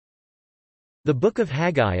The Book of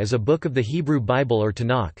Haggai is a book of the Hebrew Bible or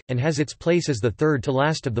Tanakh, and has its place as the third to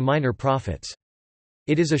last of the minor prophets.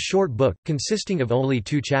 It is a short book, consisting of only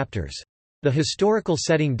 2 chapters. The historical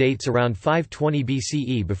setting dates around 520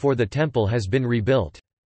 BCE before the temple has been rebuilt.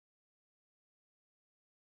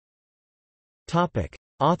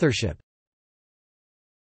 Authorship.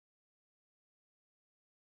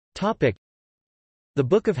 The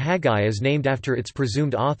Book of Haggai is named after its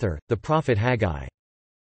presumed author, the prophet Haggai.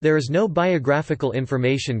 There is no biographical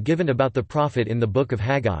information given about the prophet in the Book of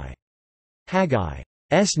Haggai.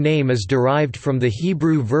 Haggai's name is derived from the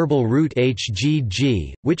Hebrew verbal root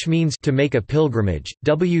hgg, which means to make a pilgrimage.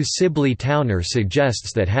 W. Sibley Towner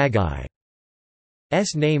suggests that Haggai's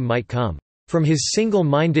name might come from his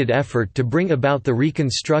single-minded effort to bring about the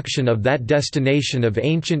reconstruction of that destination of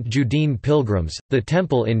ancient Judean pilgrims, the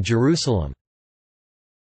Temple in Jerusalem.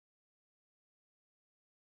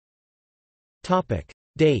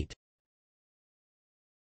 Date.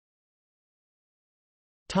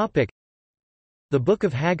 The Book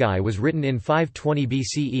of Haggai was written in 520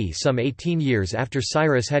 BCE, some 18 years after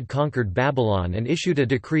Cyrus had conquered Babylon and issued a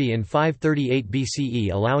decree in 538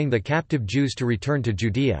 BCE allowing the captive Jews to return to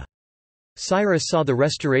Judea. Cyrus saw the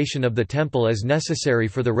restoration of the temple as necessary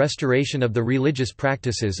for the restoration of the religious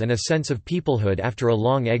practices and a sense of peoplehood after a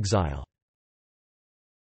long exile.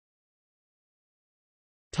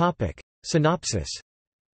 Synopsis.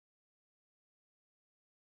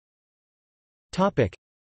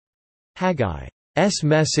 Haggai's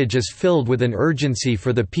message is filled with an urgency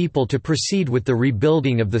for the people to proceed with the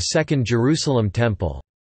rebuilding of the Second Jerusalem Temple.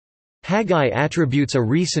 Haggai attributes a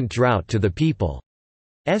recent drought to the people's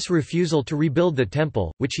refusal to rebuild the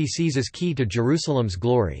temple, which he sees as key to Jerusalem's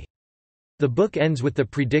glory. The book ends with the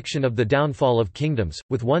prediction of the downfall of kingdoms,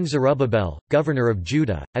 with one Zerubbabel, governor of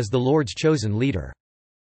Judah, as the Lord's chosen leader.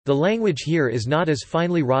 The language here is not as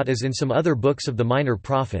finely wrought as in some other books of the minor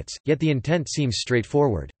prophets, yet the intent seems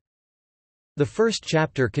straightforward. The first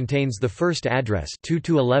chapter contains the first address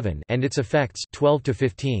 2–11 and its effects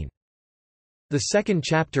 12–15. The second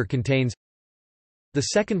chapter contains the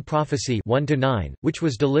second prophecy 1–9, which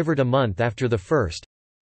was delivered a month after the first.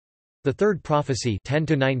 The third prophecy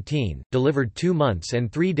 10–19, delivered 2 months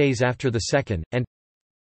and 3 days after the second, and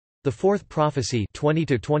the fourth prophecy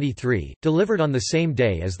 20–23, delivered on the same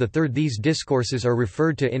day as the third. These discourses are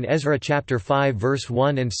referred to in Ezra chapter 5 verse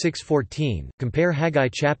 1 and 6:14. Compare Haggai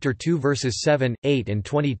chapter 2 verses 7, 8 and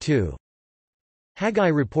 22. Haggai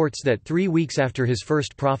reports that 3 weeks after his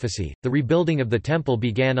first prophecy, the rebuilding of the temple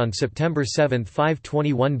began on September 7,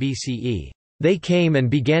 521 BCE. They came and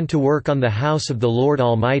began to work on the house of the Lord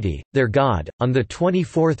Almighty, their God, on the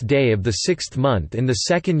 24th day of the 6th month in the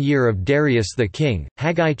 2nd year of Darius the king.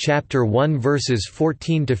 Haggai chapter 1 verses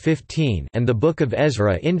 14–15 and the Book of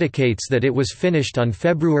Ezra indicates that it was finished on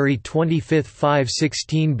February 25,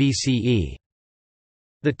 516 BCE.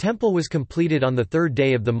 The temple was completed on the 3rd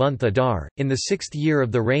day of the month Adar, in the 6th year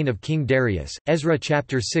of the reign of King Darius. Ezra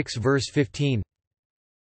chapter 6 verse 15.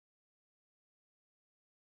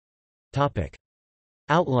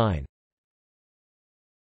 Outline.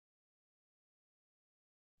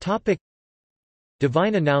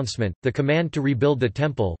 Divine announcement, the command to rebuild the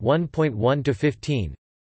temple 1.1–15.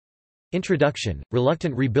 Introduction,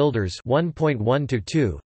 reluctant rebuilders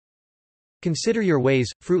 1.1–2. Consider your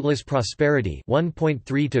ways, fruitless prosperity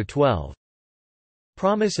 1.3–12.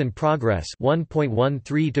 Promise and progress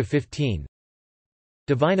 1.13–15.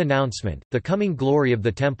 Divine announcement, the coming glory of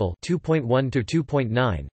the temple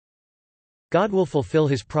 2.1–2.9. God will fulfill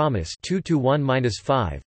his promise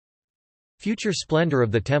 2–1–5. Future splendor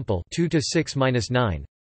of the temple 2–6–9.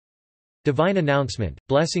 Divine announcement,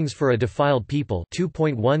 blessings for a defiled people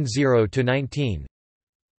 2.10–19.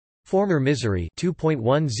 Former misery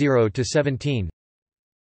 2.10–17.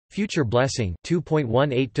 Future blessing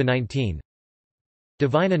 2.18–19.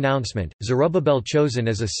 Divine announcement, Zerubbabel chosen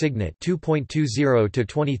as a signet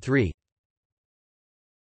 2.20–23.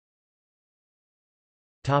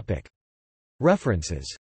 Topic. References.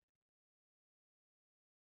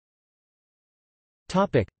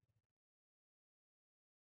 Topic.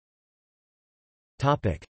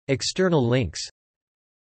 Topic. External links.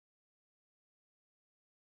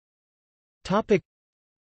 Topic.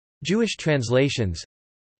 Jewish translations.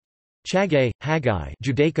 Chagay, Haggai,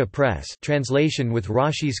 Judaica Press, translation with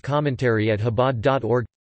Rashi's commentary at Chabad.org.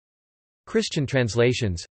 Christian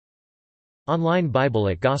translations. Online Bible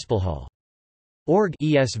at GospelHall.org.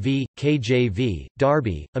 ESV, KJV,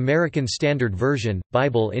 Darby, American Standard Version,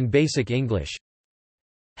 Bible in Basic English.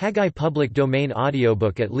 Haggai public domain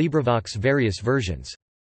audiobook at LibriVox, various versions.